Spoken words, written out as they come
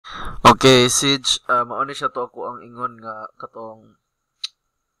Okay, Sige, mao ni siya to ako ang ingon nga katong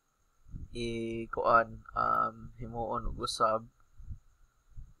kuan himuon og usab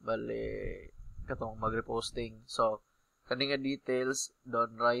bale katong mag-reposting. So kani nga details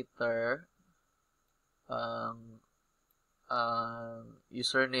don writer ang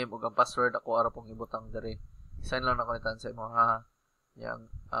username ug ang password ako ara pong ibutang diri. Sign lang na ko nitan sa imo ha. Yang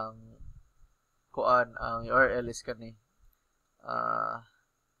ang kuan ang URL is kani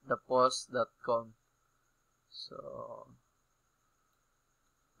thepost.com. So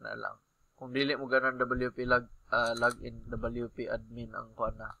na lang. Kung dili mo ganan WP login WP admin ang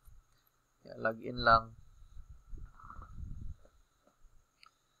kuan na. Yeah, login lang.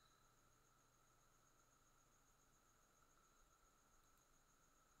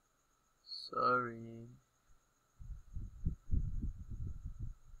 Sorry.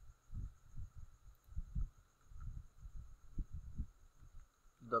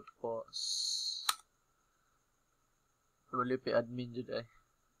 The post. WP admin jud ay.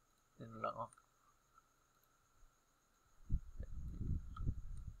 Yan lang oh.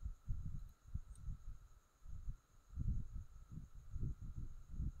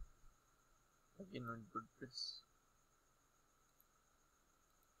 Login on WordPress.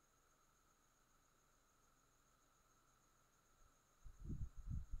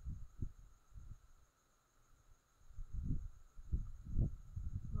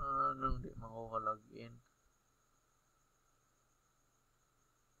 Anong di mako-login?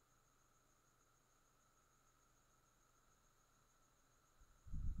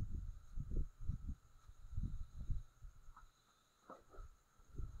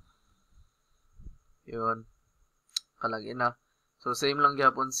 Yun. Kalagin na. So, same lang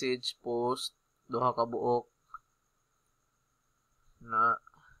gyapon Sige post. Duha ka buok.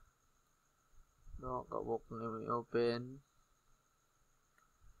 Duha ka buok na may open.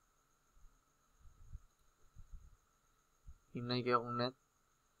 Hinay kayo kong net.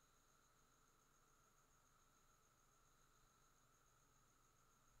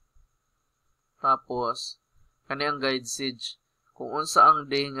 Tapos, kani ang guide Sige. Kung unsa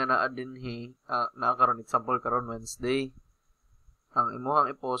ang day nga naa dinhi, naa karon example karon Wednesday. Ang imuhang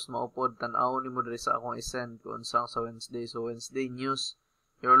i-post maupod tan-aw nimo diri sa akong i-send kung unsa sa Wednesday. So Wednesday news,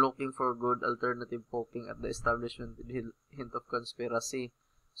 you're looking for good alternative poking at the establishment with hint of conspiracy.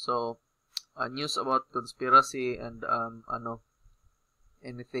 So news about conspiracy and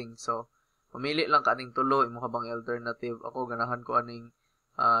anything. So mamili lang kaning tulo imo habang alternative. Ako ganahan ko aning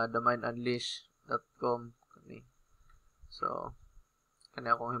themindunleash.com kani. So kani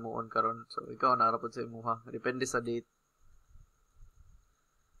akong himuon karon. So ikaw nara pod sa imuha. Depende sa date.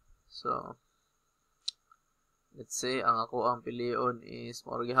 So let's say ang ako ang pilion is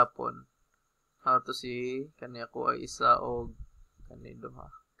mao gihapon. How to see kani ako ay isa og kani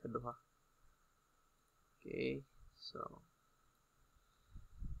kaduha. Okay. So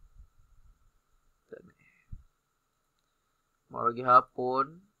mao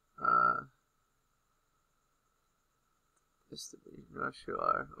gihapon test to brainwash you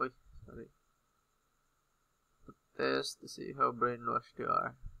are. Oy, sorry. Test to see how brainwashed you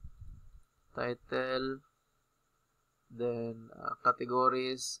are. Title, then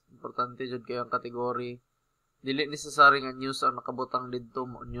categories. Importante jud kayo ang category. Dili necessary nga news ang nakabutang didto.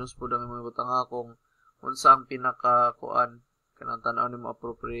 News po dami mo ibutang akong unsa ang pinaka kuan kanang tan-aw nimo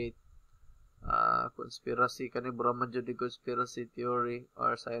appropriate. Conspiracy kani buraman jud conspiracy theory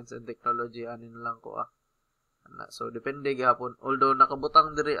or science and technology anin lang ko So depende gihapon. Although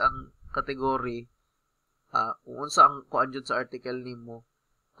nakabutang diri ang category, kung unsa ang kuan jud sa article nimo,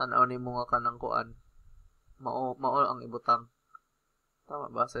 tan-aw nimo nga kanang kuan, mao ang ibutang. Tama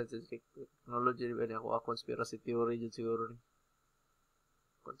ba? Scientific technology ba ni ako? Conspiracy theory jud siguro ni.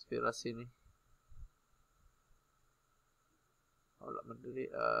 Conspiracy ni. Wala man dili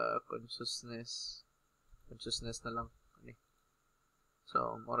consciousness na lang ani.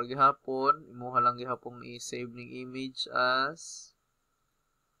 So mora gihapon imuha lang gihapon i-save ning image as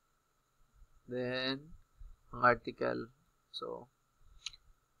then ang article. So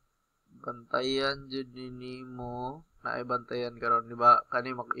bantayan jud nimo naay bantayan karon di ba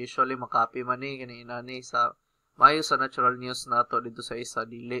kani usually makopy man ni kani inani sa mayo sa natural news nato dito sa isa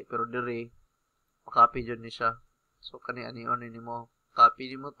dili pero diri makopy jud ni siya. So kani ani on nimo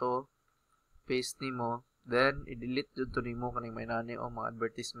copy nimo to paste nimo then i-delete jud to nimo kaning may nani o mga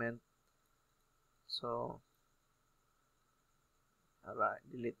advertisement. So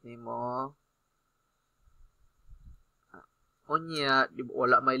delete nimo. Unya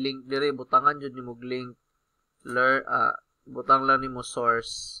wala may link dire butangan jud nimo link butang lang nimo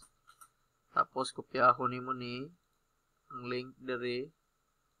source tapos kopyahon nimo ni ang link dire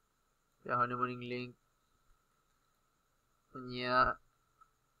Kaya ni mo ning link. Kunya,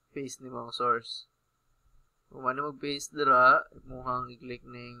 paste ni mong source. Kung ano mag-paste dira, muhang i-click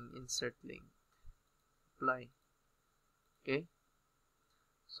ning insert link. Apply. Okay?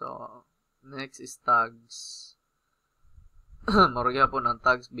 So, next is tags. Maro gyapon ang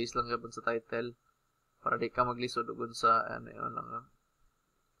tags based lang gyapon sa title para di ka maglisod ug sa ano yun lang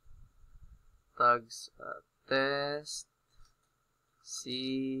tags test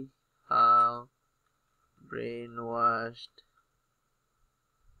see how brainwashed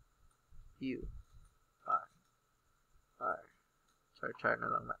you are char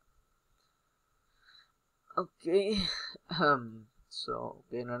na lang na. Okay. So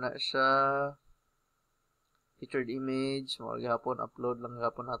okay na siya. Featured image, mo gihapon upload lang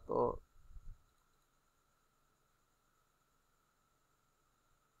gihapon nato.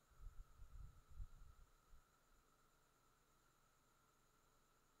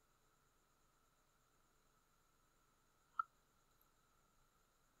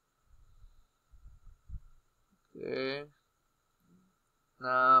 Okay.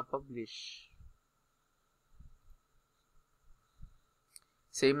 Na publish.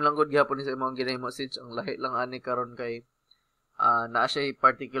 Same lang gud gihapon ni sa imong ginahimo since ang lahi lang ani karon kay naa siya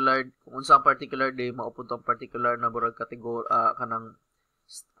particular kung unsa ang particular day maupod ang particular na burag kategorya kanang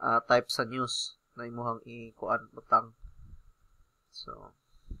type sa news na imuhang ikuan butang. So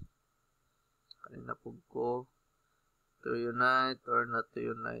kanina pug ko to unite or not to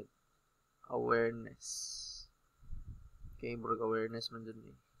unite awareness. Okay, burag awareness man dun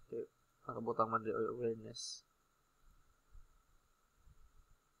eh. Okay, nakabutang man din awareness.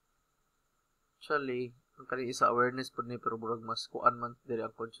 Actually, ang kani isa awareness pud ni pero burag mas kuan man diri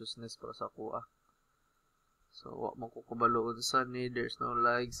ang consciousness para sa kuha. So, wa mo ko kubaloon sa ni there's no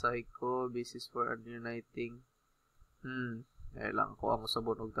like psycho basis for uniting. Lang ko ang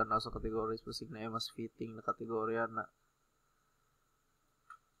usabon og tanaw sa categories pasig na mas fitting na kategorya na.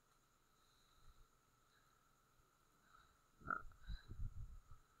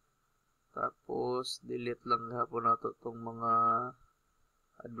 Tapos delete lang hapon nato tong mga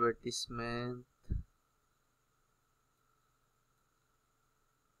advertisement.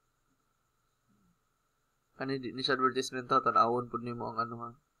 Kani di ni siya advertisement ta tan-awon pud nimo ang ano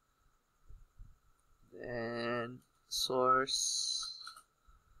ha. Then source.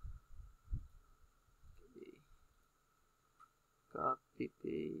 Okay. Copy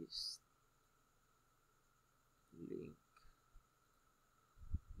paste link.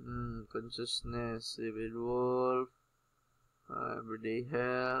 Consciousness, David Wolf, everyday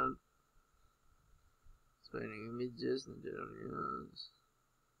health, explaining images, general news.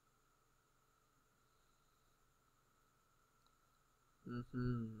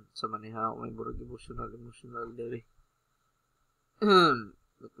 Sa manihaw may burag emotional diri.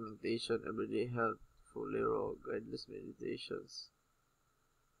 Documentation, everyday health, fully raw, guideless meditations,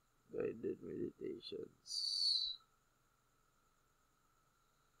 guided meditations.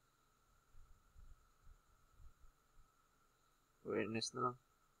 Awareness na lang.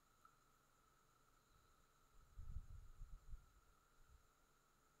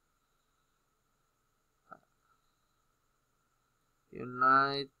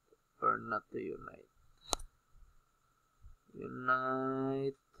 Unite or not to unite.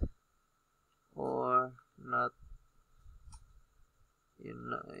 Unite or not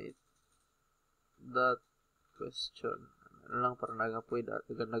unite. That question. Ano lang para nagapoy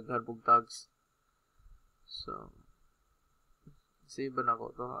naghan pug tags. So save na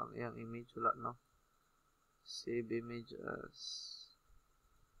ko to ang iyang image wala no. Save image as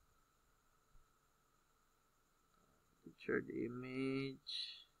featured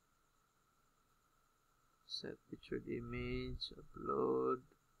image. Set featured image, upload.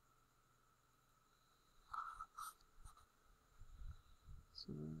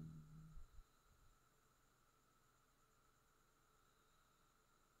 So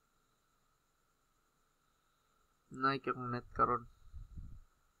Nike akong net karon.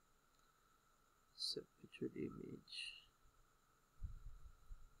 Set featured image.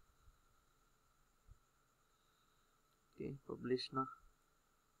 Okay, publish na.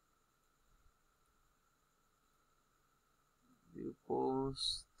 View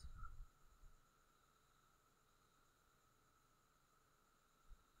post.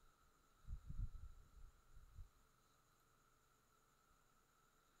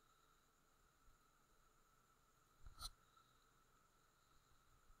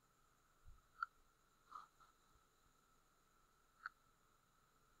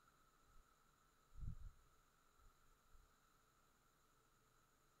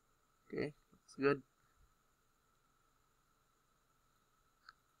 Okay, looks good.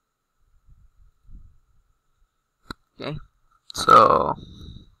 Okay? So,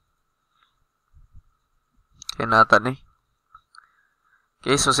 kinata ni.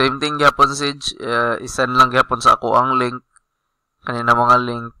 Okay, so same thing gyapon Sage, isend lang gyapon sa ako ang link kanina mga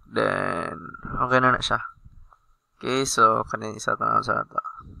link, then okay na siya. Okay, so kanina isa ta sa ata.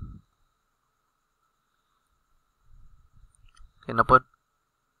 Okay na pod.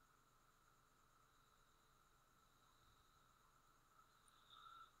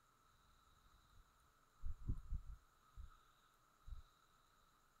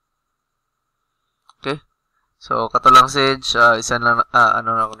 Okay. So kato lang Sage, isend lang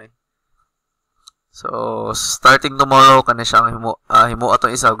ano na ko ni. So starting tomorrow kani siya ang himo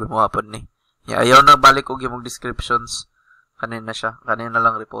atong isa ug himo pod ni. Ayaw na balik og imong descriptions. Kanina siya. Kanina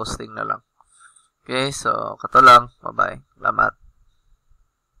lang reposting na lang. Okay, so kato lang. Bye-bye. Salamat.